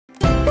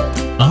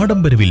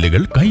ആഡംബര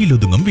വില്ലകൾ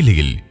കയ്യിലൊതുങ്ങും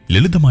വിലയിൽ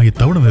ലളിതമായ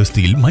തവണ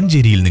വ്യവസ്ഥയിൽ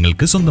മഞ്ചേരിയിൽ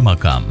നിങ്ങൾക്ക്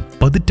സ്വന്തമാക്കാം.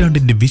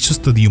 പതിറ്റാണ്ടിന്റെ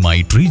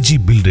വിശ്വസ്തതയുമായി 3G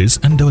builders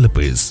and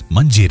developers,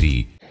 Manjeri.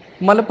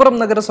 Malappuram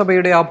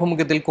നഗരസഭയുടെ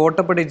ആഭിമുഖ്യത്തിൽ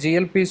കോട്ടപ്പടി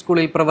GLP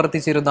സ്കൂളിൽ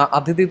പ്രവർത്തിച്ചിരുന്ന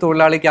അതിഥി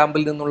തൊഴിലാളി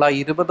ക്യാമ്പിൽ നിന്നുള്ള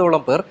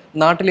 20ഓളം പേർ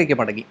നാട്ടിലേക്ക്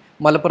മടങ്ങി.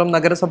 മലപ്പുറം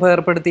നഗരസഭ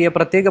ഏർപ്പെടുത്തിയ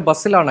പ്രത്യേക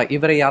ബസ്സിലാണ്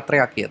ഇവരെ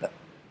യാത്രയാക്കിയത്.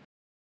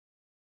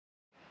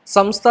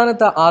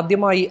 സംസ്ഥാനത്ത്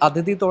ആദ്യമായി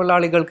അതിഥി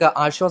തൊഴിലാളികൾക്ക്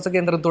ആശ്വാസ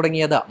കേന്ദ്രം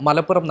തുടങ്ങിയത്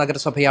മലപ്പുറം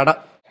നഗരസഭയാണ്.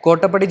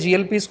 കോട്ടപ്പടി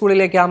GLP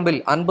സ്കൂളിലെ ക്യാമ്പിൽ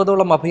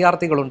 50ഓളം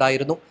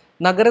അഭയാർത്ഥികളുണ്ടായിരുന്നു.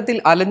 നഗരത്തിൽ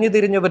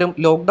അലഞ്ഞുതിരിഞ്ഞവരും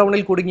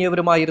ലോക്ക്ഡൌണിൽ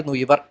കുടുങ്ങിയവരുമായിരുന്നു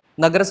ഇവർ.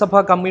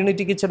 നഗരസഭ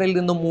കമ്മ്യൂണിറ്റി കിച്ചണിൽ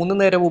നിന്നും 3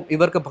 നേരവും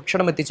ഇവർക്ക്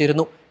ഭക്ഷണം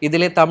എത്തിച്ചിരുന്നു.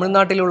 ഇതിലെ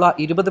തമിഴ്നാട്ടിലുള്ള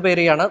 20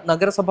 പേരെയാണ്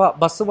നഗരസഭ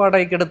ബസ്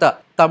വാടകയ്ക്കെടുത്ത്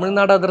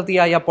തമിഴ്നാട്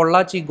അതിർത്തിയായ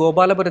പൊള്ളാച്ചി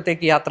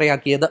ഗോപാലപുരത്തേക്ക്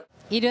യാത്രയാക്കിയത്.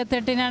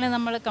 28-നാണ്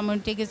നമ്മൾ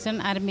കമ്മ്യൂണിറ്റി കിച്ചൺ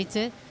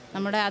ആരംഭിച്ച്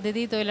നമ്മുടെ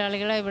അതിഥി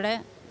തൊഴിലാളികളെ ഇവിടെ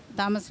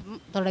താമസം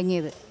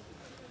തുടങ്ങിയത്.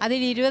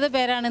 അതിൽ 20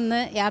 പേരാണ്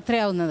ഇന്ന്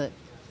യാത്രയാവുന്നത്.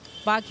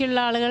 ബാക്കിയുള്ള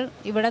ആളുകൾ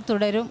ഇവിടെ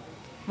തുടരും.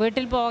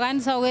 വീട്ടിൽ പോകാൻ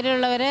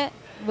സൗകര്യമുള്ളവരെ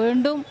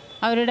വീണ്ടും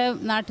അവരുടെ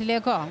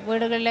നാട്ടിലേക്കോ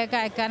വീടുകളിലേക്കോ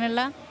അയക്കാനുള്ള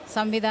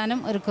സംവിധാനം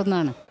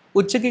ഒരുക്കുന്നതാണ്.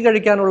 ഉച്ചയ്ക്ക്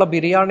കഴിക്കാനുള്ള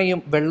ബിരിയാണിയും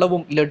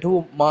വെള്ളവും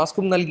ലഡുവും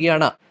മാസ്കും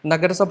നൽകിയാണ്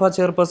നഗരസഭാ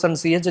ചെയർപേഴ്സൺ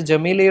CH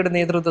ജമീലയുടെ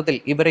നേതൃത്വത്തിൽ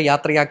ഇവരെ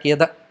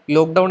യാത്രയാക്കിയത്.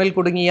 ലോക്ക്ഡൌണിൽ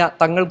കുടുങ്ങിയ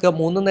തങ്ങൾക്ക്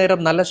 3 നേരം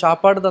നല്ല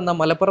ശാപ്പാട് തന്ന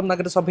മലപ്പുറം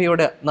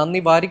നഗരസഭയോട്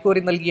നന്ദി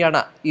വാരിക്കോരി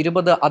നൽകിയാണ്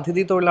 20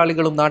 അതിഥി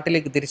തൊഴിലാളികളും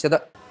നാട്ടിലേക്ക് തിരിച്ചത്.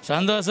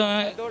 സന്തോഷം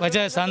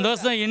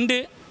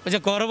പക്ഷേ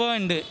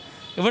കുറവുണ്ട്.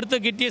 ഇവിടുത്തെ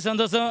കിട്ടിയ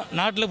സന്തോഷം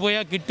നാട്ടിൽ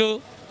പോയാൽ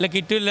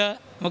കിട്ടില്ല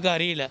നമുക്ക്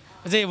അറിയില്ല.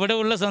 പക്ഷേ ഇവിടെ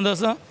ഉള്ള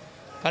സന്തോഷം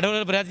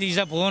കടവുകൾ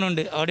പ്രാർത്ഥിച്ചാൽ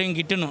പോകുന്നുണ്ട്, അവിടെയും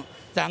കിട്ടുന്നു.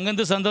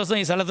 അങ്ങനത്തെ സന്തോഷം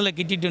ഈ സ്ഥലത്തിൽ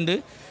കിട്ടിയിട്ടുണ്ട്.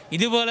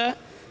 ഇതുപോലെ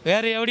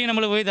വേറെ എവിടെയും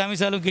നമ്മൾ പോയി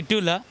താമസിച്ചാലും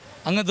കിട്ടില്ല.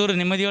 അങ്ങനത്തെ ഒരു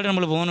നിമ്മതിയോടെ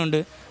നമ്മൾ പോകുന്നുണ്ട്.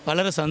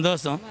 വളരെ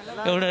സന്തോഷം.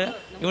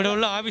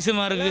 ഇവിടെയുള്ള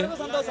ഓഫീസർമാർക്ക്,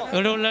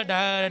 ഇവിടെയുള്ള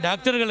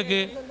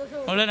ഡോക്ടറുകൾക്ക്,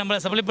 നമ്മളെ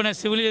സപ്ലിപ്പണ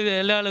സിവിൽ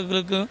എല്ലാ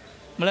ആളുകൾക്കും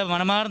നമ്മളെ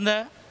മനമാർന്ന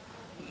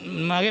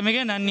മിക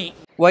നന്ദി.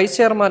 വൈസ്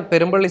ചെയർമാൻ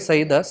പെരുമ്പള്ളി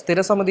സയ്യിദ്,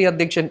 സ്ഥിരസമിതി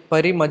അധ്യക്ഷൻ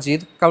പരി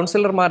മജീദ്,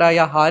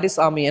 കൗൺസിലർമാരായ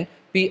Haris ആമിയൻ,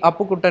 P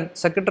Appukuttan,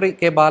 secretary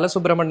K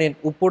Balasubramanian,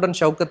 Uppoodan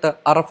Shoukath,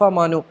 അറഫ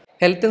മാനു,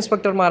 ഹെൽത്ത്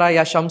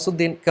ഇൻസ്പെക്ടർമാരായ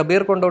ഷംസുദ്ദീൻ,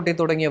 കബീർ കൊണ്ടോട്ടി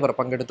തുടങ്ങിയവർ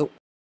പങ്കെടുത്തു.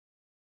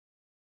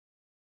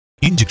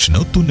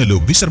 ഇഞ്ചക്ഷനോ തുന്നലോ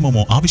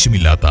വിശ്രമമോ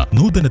ആവശ്യമില്ലാത്ത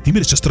നൂതന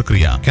തിമിര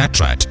ശസ്ത്രക്രിയ,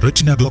 കാറ്ററാക്ട്,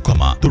 റെറ്റിന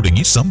ഗ്ലോക്കോമ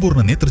തുടങ്ങി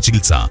സമ്പൂർണ്ണ നേത്ര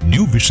ചികിത്സ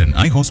ന്യൂ വിഷൻ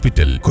ഐ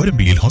ഹോസ്പിറ്റൽ,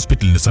 കൊരമ്പിയിൽ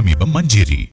ഹോസ്പിറ്റലിന് സമീപം, മഞ്ചേരി.